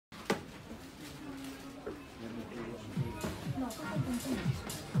Hi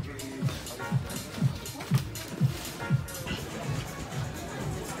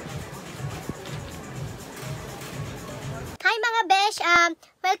mga besh!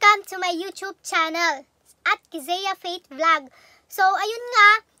 Welcome to my YouTube channel at Kizea Faith Vlog. So ayun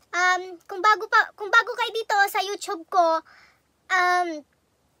nga, kung bago kayo dito sa YouTube ko,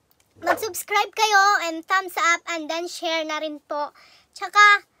 mag-subscribe kayo and thumbs up and then share na rin po.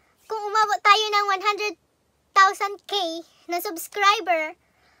 Tsaka kung umabot tayo ng 100,000k na subscriber,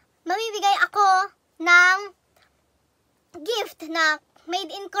 mamibigay ako ng gift na made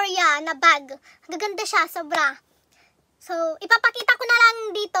in Korea na bag. Gaganda siya, sobra. So, ipapakita ko na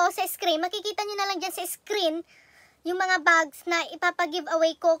lang dito sa screen. Makikita nyo na lang dyan sa screen yung mga bags na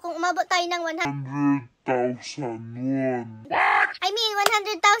ipapag-giveaway ko kung umabot tayo ng 100,000 won. I mean,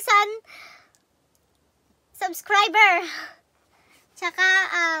 100,000 subscriber. Tsaka,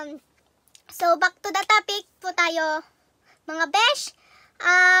 so back to the topic po tayo, mga besh.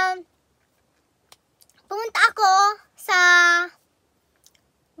 Pumunta ako sa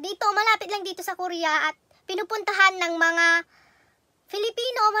dito, malapit lang dito sa Korea at pinupuntahan ng mga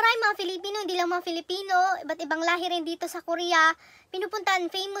Filipino, maraming mga Filipino, hindi lang mga Filipino, iba't ibang lahi rin dito sa Korea. Pinupuntahan,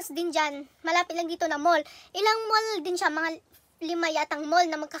 famous din dyan, malapit lang dito na mall. Ilang mall din siya, mga 5 yatang mall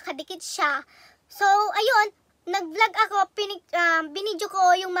na magkakadikit siya. So, ayun, nag-vlog ako, binidyo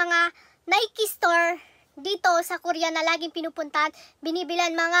ko yung mga Nike store dito sa Korea na laging pinupuntahan.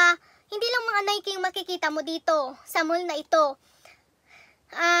 Binibilan mga, hindi lang mga Nike yung makikita mo dito sa mall na ito.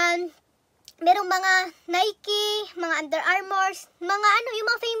 Merong mga Nike, mga Under Armour, mga yung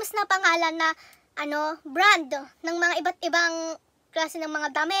mga famous na pangalan na brand ng mga iba't ibang klase ng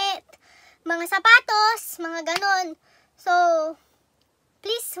mga damit, mga sapatos, mga ganon. So,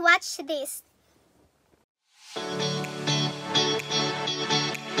 please watch this.